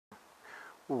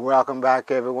Welcome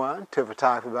back, everyone, to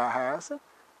Photography by Harrison.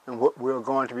 And what we're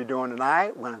going to be doing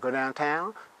tonight, we're going to go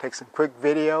downtown, take some quick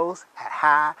videos at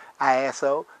high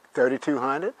ISO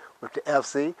 3200 with the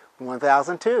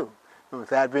FZ1000ii. And with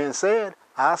that being said,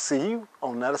 I'll see you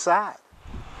on the other side.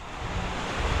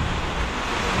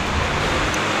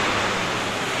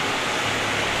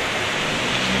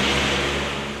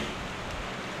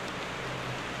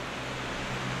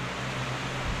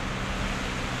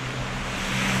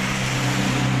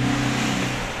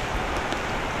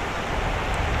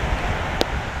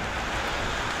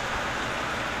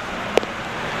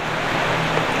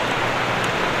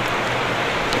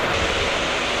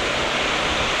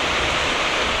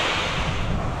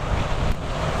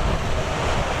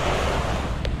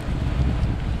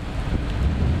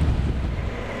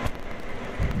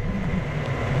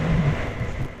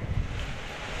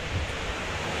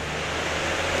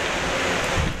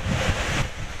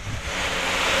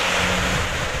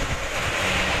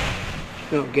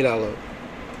 No, get all over.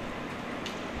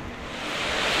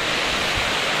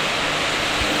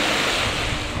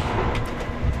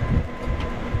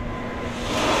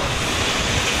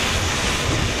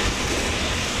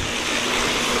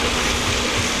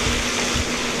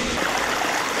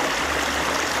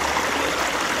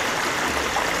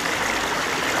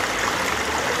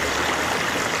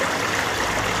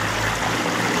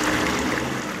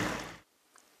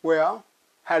 Well,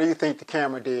 how do you think the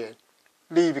camera did?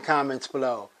 Leave your comments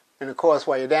below. And of course,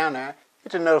 while you're down there,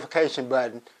 hit the notification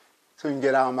button so you can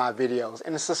get all my videos.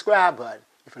 And the subscribe button.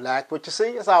 If you like what you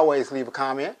see, as always, leave a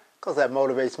comment because that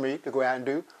motivates me to go out and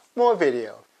do more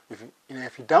videos. If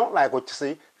you don't like what you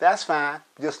see, that's fine.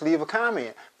 Just leave a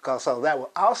comment because that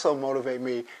will also motivate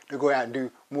me to go out and do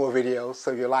more videos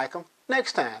so you like them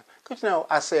next time. Because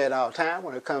I say it all the time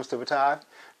when it comes to photography,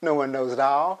 no one knows it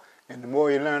all. And the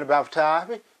more you learn about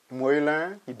photography, the more you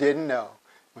learn you didn't know.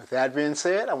 With that being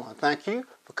said, I want to thank you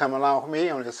for coming along with me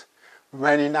on this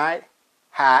rainy night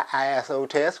high ISO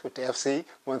test with the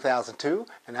FZ1000ii,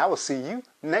 and I will see you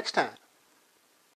next time.